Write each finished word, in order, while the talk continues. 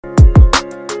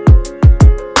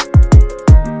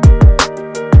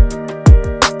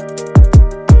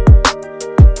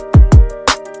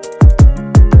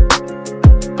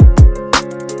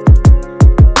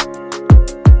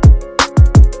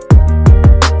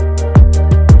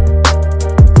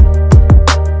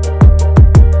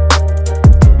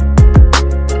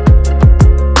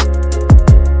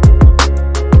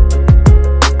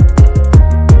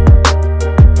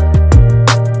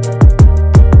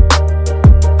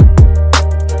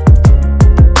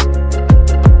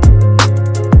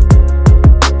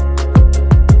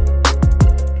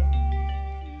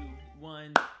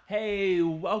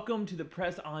welcome to the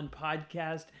Press On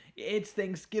podcast. It's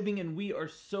Thanksgiving, and we are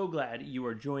so glad you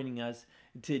are joining us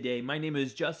today. My name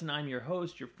is Justin. I'm your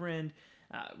host, your friend,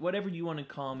 whatever you want to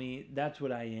call me, that's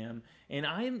what I am. And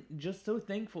I am just so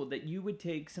thankful that you would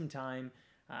take some time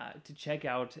to check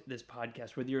out this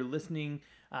podcast, whether you're listening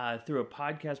through a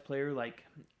podcast player like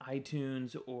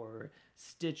iTunes or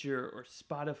Stitcher or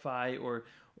Spotify or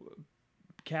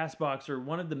Castbox or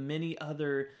one of the many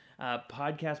other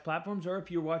podcast platforms, or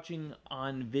if you're watching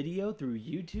on video through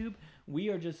YouTube. We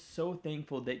are just so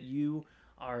thankful that you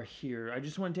are here. I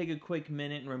just want to take a quick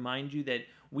minute and remind you that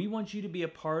we want you to be a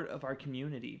part of our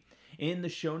community. In the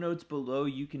show notes below,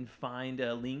 you can find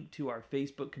a link to our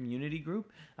Facebook community group.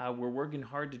 We're working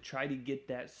hard to try to get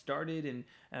that started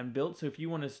and built. So if you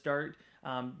want to start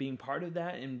being part of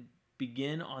that and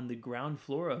begin on the ground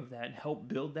floor of that and help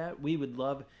build that, we would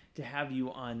love to have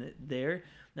you on there.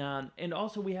 And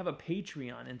also we have a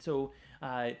Patreon. And so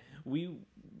we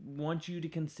want you to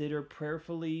consider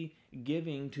prayerfully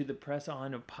giving to the Press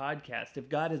On podcast. If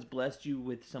God has blessed you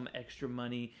with some extra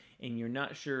money and you're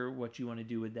not sure what you want to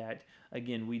do with that,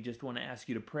 again, we just want to ask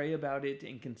you to pray about it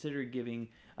and consider giving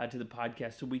to the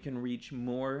podcast so we can reach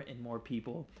more and more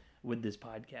people with this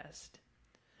podcast.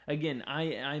 Again,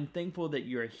 I'm thankful that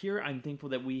you're here. I'm thankful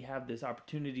that we have this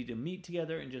opportunity to meet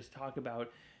together and just talk about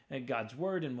God's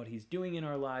Word and what He's doing in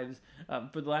our lives.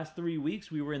 For the last 3 weeks,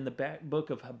 we were in the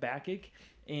book of Habakkuk,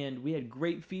 and we had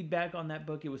great feedback on that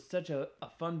book. It was such a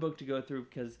fun book to go through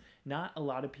because not a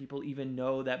lot of people even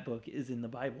know that book is in the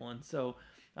Bible, and so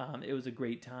it was a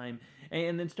great time.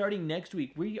 And then starting next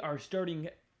week, we are starting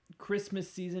Christmas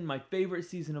season, my favorite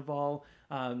season of all.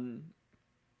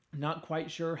 Not quite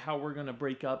sure how we're going to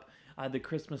break up the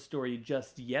Christmas story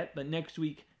just yet, but next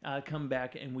week come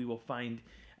back and we will find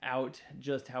out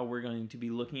just how we're going to be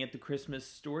looking at the Christmas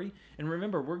story. And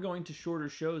remember, we're going to shorter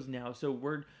shows now, so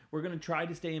we're going to try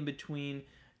to stay in between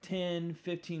 10,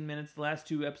 15 minutes. The last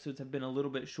 2 episodes have been a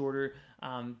little bit shorter,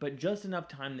 but just enough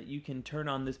time that you can turn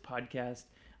on this podcast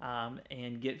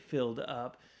and get filled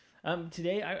up.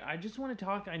 Today, I just want to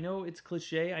talk, I know it's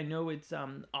cliche, I know it's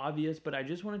obvious, but I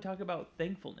just want to talk about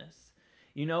thankfulness.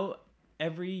 You know,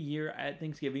 every year at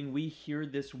Thanksgiving, we hear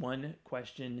this one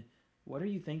question: what are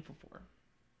you thankful for?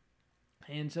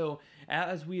 And so,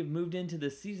 as we have moved into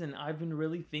this season, I've been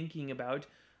really thinking about,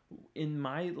 in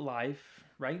my life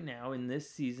right now, in this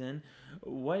season,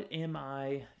 what am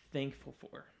I thankful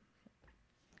for?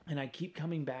 And I keep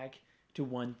coming back to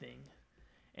one thing.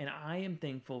 And I am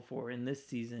thankful for, in this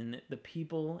season, the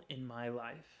people in my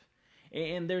life.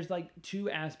 And there's like 2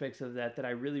 aspects of that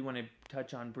I really want to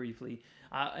touch on briefly.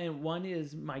 And one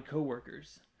is my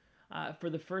coworkers. For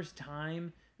the first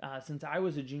time since I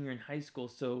was a junior in high school,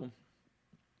 so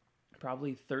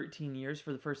probably 13 years,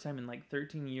 for the first time in like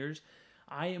 13 years,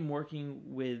 I am working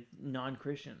with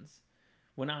non-Christians.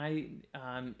 When I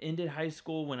ended high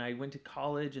school, when I went to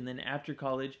college, and then after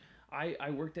college, I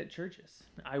worked at churches.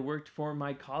 I worked for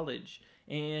my college,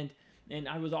 and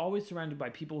I was always surrounded by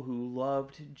people who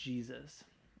loved Jesus,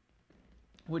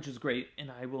 which is great,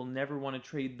 and I will never want to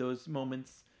trade those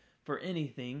moments for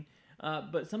anything.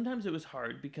 But sometimes it was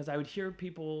hard because I would hear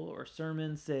people or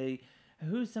sermons say,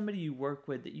 who's somebody you work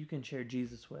with that you can share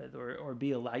Jesus with or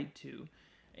be a light to?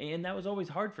 And that was always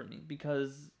hard for me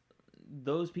because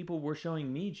those people were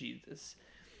showing me Jesus.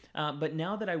 But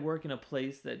now that I work in a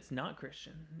place that's not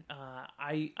Christian,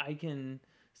 I can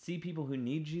see people who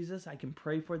need Jesus. I can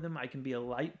pray for them. I can be a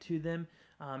light to them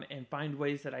and find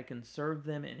ways that I can serve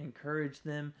them and encourage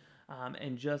them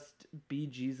and just be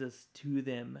Jesus to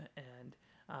them. And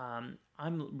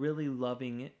I'm really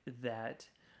loving that.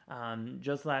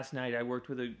 Just last night, I worked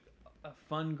with a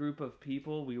fun group of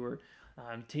people. We were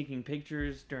taking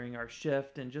pictures during our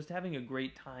shift and just having a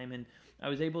great time. And I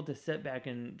was able to sit back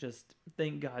and just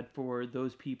thank God for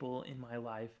those people in my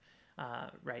life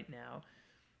right now.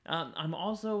 I'm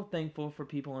also thankful for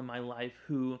people in my life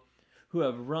who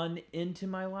have run into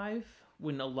my life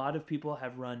when a lot of people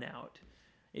have run out.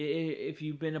 If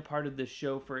you've been a part of this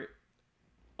show for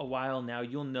a while now,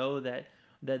 you'll know that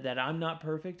I'm not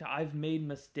perfect. I've made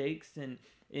mistakes, and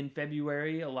in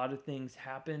February, a lot of things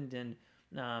happened, and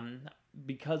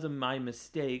because of my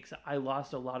mistakes, I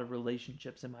lost a lot of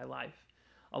relationships in my life.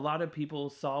 A lot of people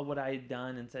saw what I had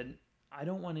done and said, I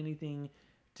don't want anything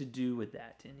to do with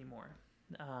that anymore.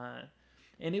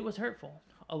 And it was hurtful.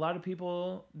 A lot of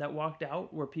people that walked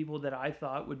out were people that I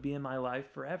thought would be in my life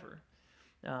forever.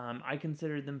 I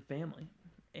considered them family.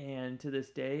 And to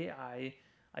this day,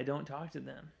 I don't talk to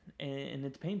them. And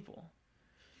it's painful.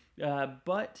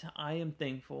 But I am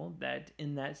thankful that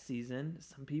in that season,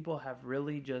 some people have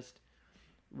really just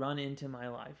run into my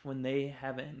life when they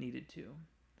haven't needed to.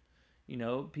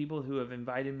 People who have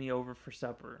invited me over for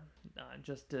supper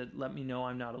just to let me know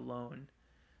I'm not alone.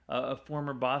 A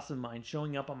former boss of mine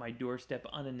showing up on my doorstep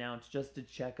unannounced just to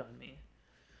check on me.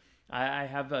 I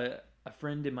have a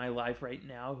friend in my life right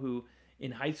now who,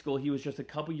 in high school, he was just a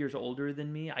couple years older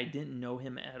than me. I didn't know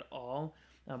him at all,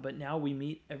 but now we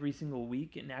meet every single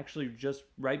week. And actually, just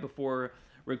right before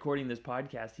recording this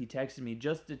podcast, he texted me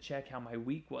just to check how my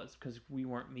week was because we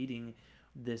weren't meeting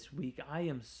this week. I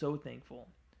am so thankful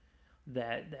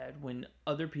that when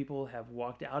other people have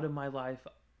walked out of my life,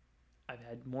 I've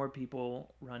had more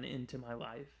people run into my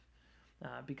life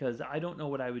because I don't know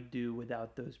what I would do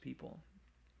without those people.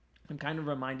 I'm kind of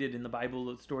reminded in the Bible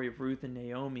of the story of Ruth and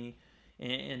Naomi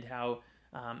and how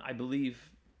I believe,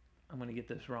 I'm going to get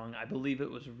this wrong, I believe it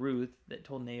was Ruth that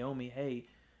told Naomi, hey,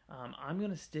 I'm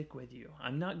going to stick with you.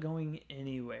 I'm not going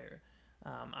anywhere.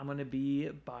 I'm going to be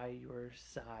by your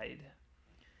side.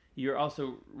 You're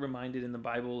also reminded in the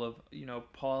Bible of,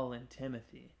 Paul and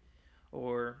Timothy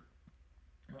or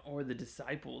the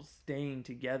disciples staying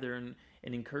together and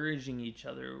encouraging each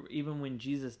other. Even when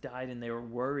Jesus died and they were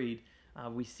worried,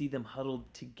 we see them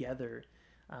huddled together.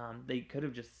 They could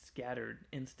have just scattered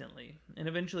instantly. And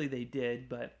eventually they did,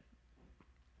 but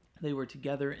they were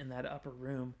together in that upper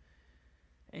room.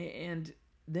 And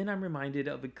then I'm reminded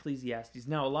of Ecclesiastes.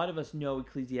 Now, a lot of us know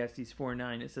Ecclesiastes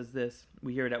 4:9. It says this,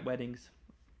 we hear it at weddings.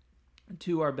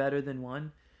 2 are better than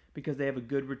 1 because they have a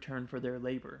good return for their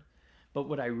labor. But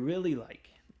what I really like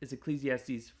is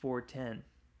Ecclesiastes 4:10.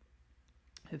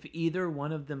 If either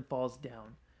one of them falls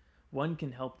down, one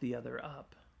can help the other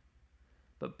up.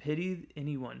 But pity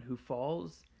anyone who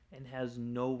falls and has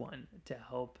no one to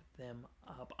help them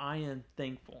up. I am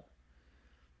thankful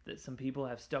that some people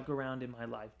have stuck around in my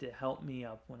life to help me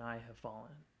up when I have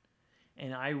fallen.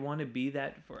 And I want to be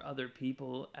that for other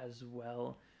people as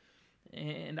well.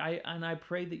 And I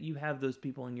pray that you have those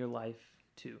people in your life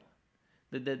too.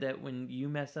 That when you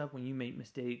mess up, when you make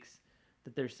mistakes,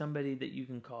 that there's somebody that you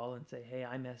can call and say, hey,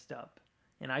 I messed up.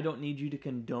 And I don't need you to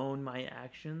condone my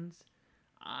actions.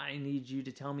 I need you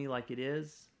to tell me like it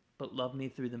is, but love me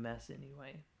through the mess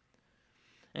anyway.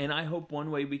 And I hope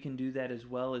one way we can do that as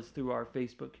well is through our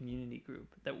Facebook community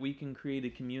group, that we can create a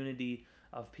community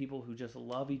of people who just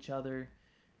love each other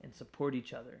and support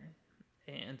each other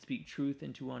and speak truth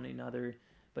into one another,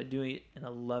 but doing it in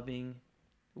a loving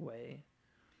way.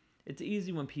 It's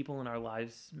easy when people in our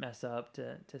lives mess up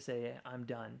to say, I'm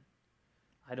done.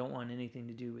 I don't want anything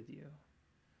to do with you.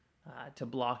 To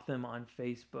block them on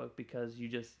Facebook because you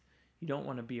don't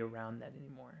want to be around that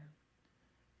anymore.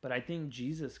 But I think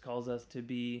Jesus calls us to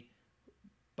be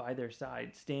by their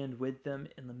side, stand with them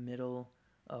in the middle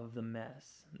of the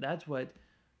mess. That's what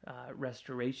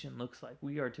restoration looks like.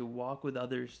 We are to walk with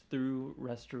others through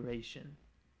restoration.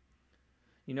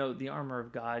 The armor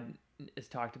of God is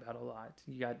talked about a lot.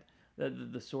 You got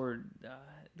the sword,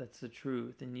 that's the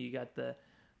truth, and you got the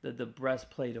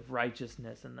breastplate of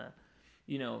righteousness and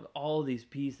all these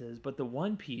pieces. But the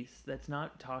one piece that's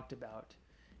not talked about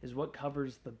is what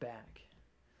covers the back,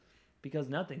 because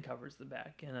nothing covers the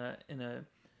back in a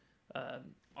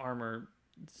armor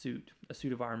suit, a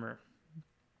suit of armor.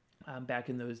 Back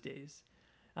in those days,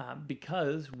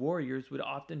 because warriors would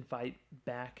often fight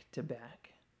back to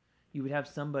back. You would have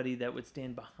somebody that would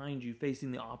stand behind you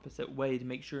facing the opposite way to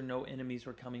make sure no enemies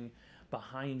were coming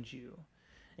behind you.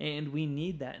 And we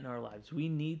need that in our lives. We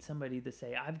need somebody to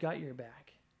say, I've got your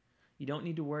back. You don't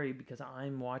need to worry because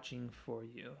I'm watching for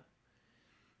you.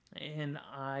 And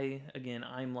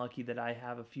I'm lucky that I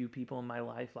have a few people in my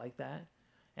life like that.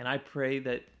 And I pray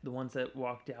that the ones that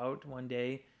walked out one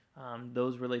day,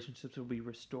 those relationships will be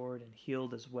restored and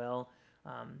healed as well.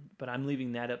 But I'm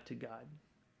leaving that up to God.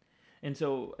 And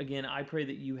so, again, I pray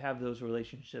that you have those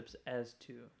relationships as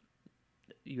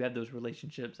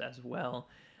well.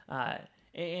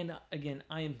 And again,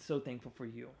 I am so thankful for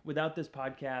you. Without this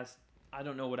podcast, I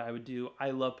don't know what I would do.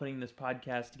 I love putting this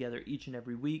podcast together each and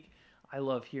every week. I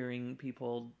love hearing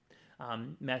people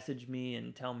message me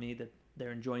and tell me that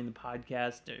they're enjoying the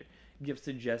podcast or give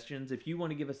suggestions. If you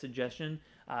want to give a suggestion,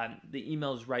 the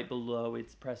email is right below.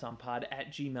 It's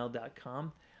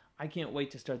pressonpod@gmail.com. I can't wait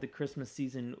to start the Christmas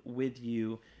season with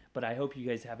you, but I hope you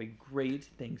guys have a great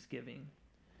Thanksgiving.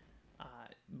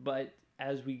 But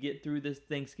as we get through this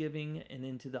Thanksgiving and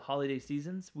into the holiday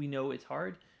seasons, we know it's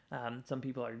hard. Some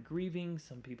people are grieving,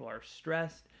 some people are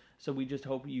stressed. So we just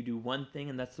hope you do one thing,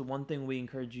 and that's the one thing we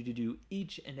encourage you to do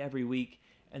each and every week,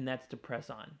 and that's to press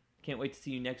on. Can't wait to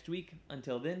see you next week.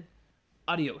 Until then,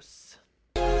 adios.